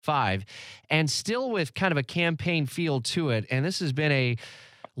5, and still with kind of a campaign feel to it. And this has been a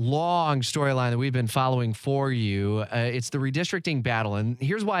long storyline that we've been following for you. It's the redistricting battle. And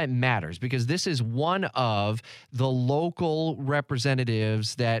here's why it matters, because this is one of the local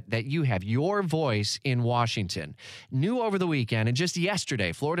representatives that you have, your voice in Washington. New over the weekend, and just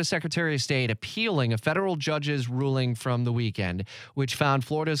yesterday, Florida Secretary of State appealing a federal judge's ruling from the weekend, which found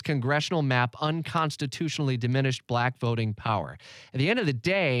Florida's congressional map unconstitutionally diminished black voting power. At the end of the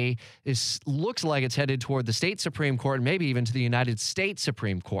day, this looks like it's headed toward the state Supreme Court and maybe even to the United States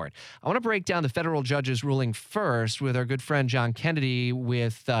Supreme Court. I want to break down the federal judge's ruling first with our good friend John Kennedy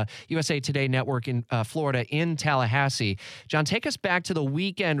with USA Today Network in Florida in Tallahassee. John, take us back to the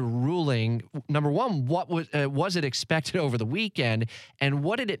weekend ruling. Number one, what was it expected over the weekend, and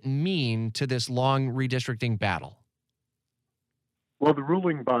what did it mean to this long redistricting battle? Well, the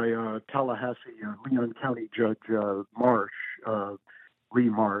ruling by Tallahassee Leon County Judge Lee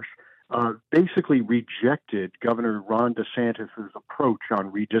Marsh, basically rejected Governor Ron DeSantis' approach on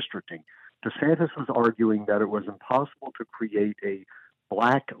redistricting. DeSantis was arguing that it was impossible to create a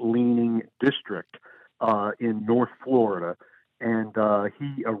black-leaning district in North Florida, and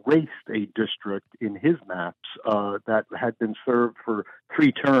he erased a district in his maps that had been served for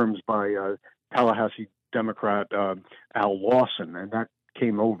 3 terms by Tallahassee Democrat Al Lawson, and that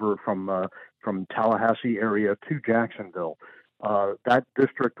came over from Tallahassee area to Jacksonville. That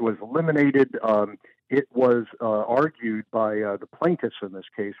district was eliminated. It was argued by the plaintiffs in this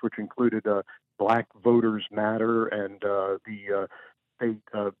case, which included Black Voters Matter and the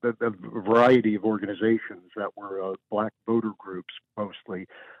variety of organizations that were black voter groups mostly,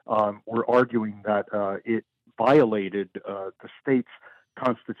 were arguing that it violated the state's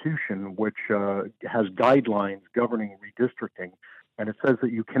constitution, which has guidelines governing redistricting. And it says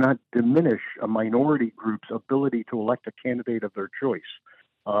that you cannot diminish a minority group's ability to elect a candidate of their choice.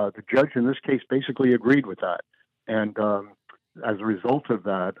 The judge in this case basically agreed with that. And as a result of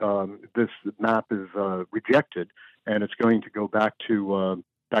that, this map is rejected, and it's going to go back to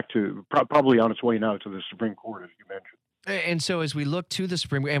probably on its way now to the Supreme Court, as you mentioned. And so as we look to the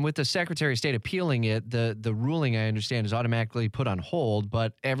Supreme Court, and with the Secretary of State appealing it, the ruling, I understand, is automatically put on hold,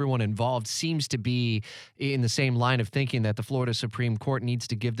 but everyone involved seems to be in the same line of thinking that the Florida Supreme Court needs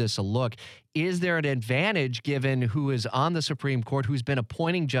to give this a look. Is there an advantage given who is on the Supreme Court, who's been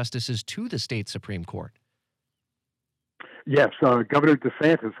appointing justices to the state Supreme Court? Yes, Governor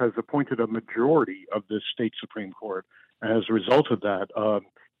DeSantis has appointed a majority of the state Supreme Court. And as a result of that,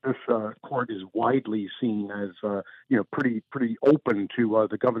 this court is widely seen as pretty open to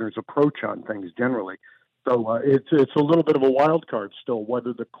the governor's approach on things generally. So it's a little bit of a wild card still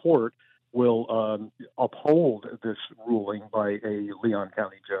whether the court will uphold this ruling by a Leon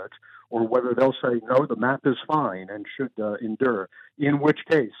County judge, or whether they'll say no, the map is fine and should endure. In which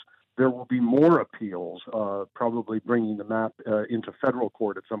case, there will be more appeals, probably bringing the map into federal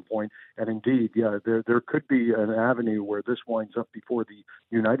court at some point. And indeed, there could be an avenue where this winds up before the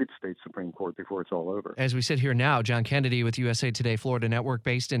United States Supreme Court before it's all over. As we sit here now, John Kennedy with USA Today Florida Network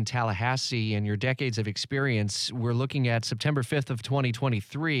based in Tallahassee, and your decades of experience, we're looking at September 5th of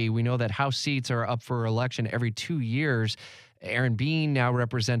 2023. We know that House seats are up for election every 2 years. Aaron Bean now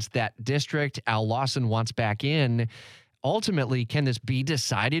represents that district. Al Lawson wants back in. Ultimately, can this be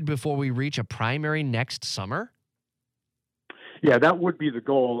decided before we reach a primary next summer? Yeah, that would be the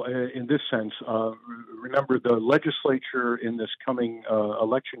goal in this sense. Remember, the legislature in this coming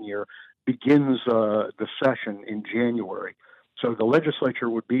election year begins the session in January. So the legislature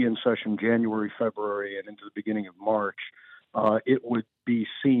would be in session January, February, and into the beginning of March. It would be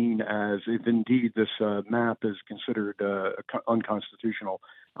seen as, if indeed this map is considered unconstitutional,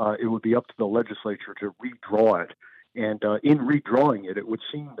 it would be up to the legislature to redraw it. And in redrawing it, it would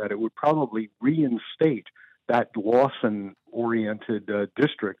seem that it would probably reinstate that Lawson-oriented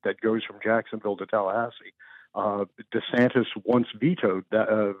district that goes from Jacksonville to Tallahassee. DeSantis once vetoed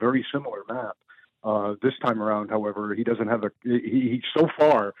that very similar map. This time around, however, he doesn't have he so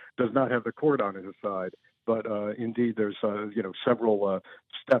far does not have the court on his side. But indeed, there's several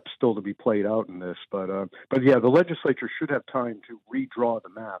steps still to be played out in this. But yeah, the legislature should have time to redraw the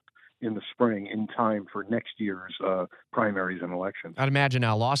map in the spring in time for next year's primaries and elections. I'd imagine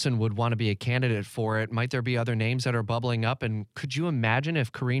Al Lawson would want to be a candidate for it. Might there be other names that are bubbling up? And could you imagine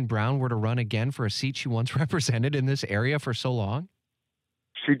if Corrine Brown were to run again for a seat she once represented in this area for so long?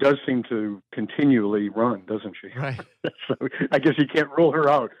 She does seem to continually run, doesn't she? Right. So I guess you can't rule her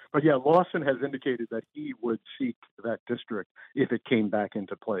out. But yeah, Lawson has indicated that he would seek that district if it came back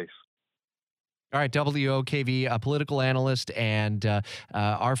into place. All right, WOKV, a political analyst, and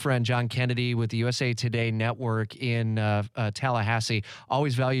our friend John Kennedy with the USA Today Network in Tallahassee.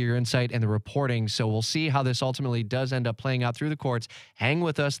 Always value your insight and the reporting. So we'll see how this ultimately does end up playing out through the courts. Hang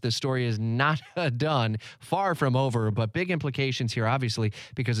with us. The story is not done, far from over, but big implications here, obviously,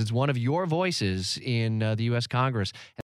 because it's one of your voices in the U.S. Congress.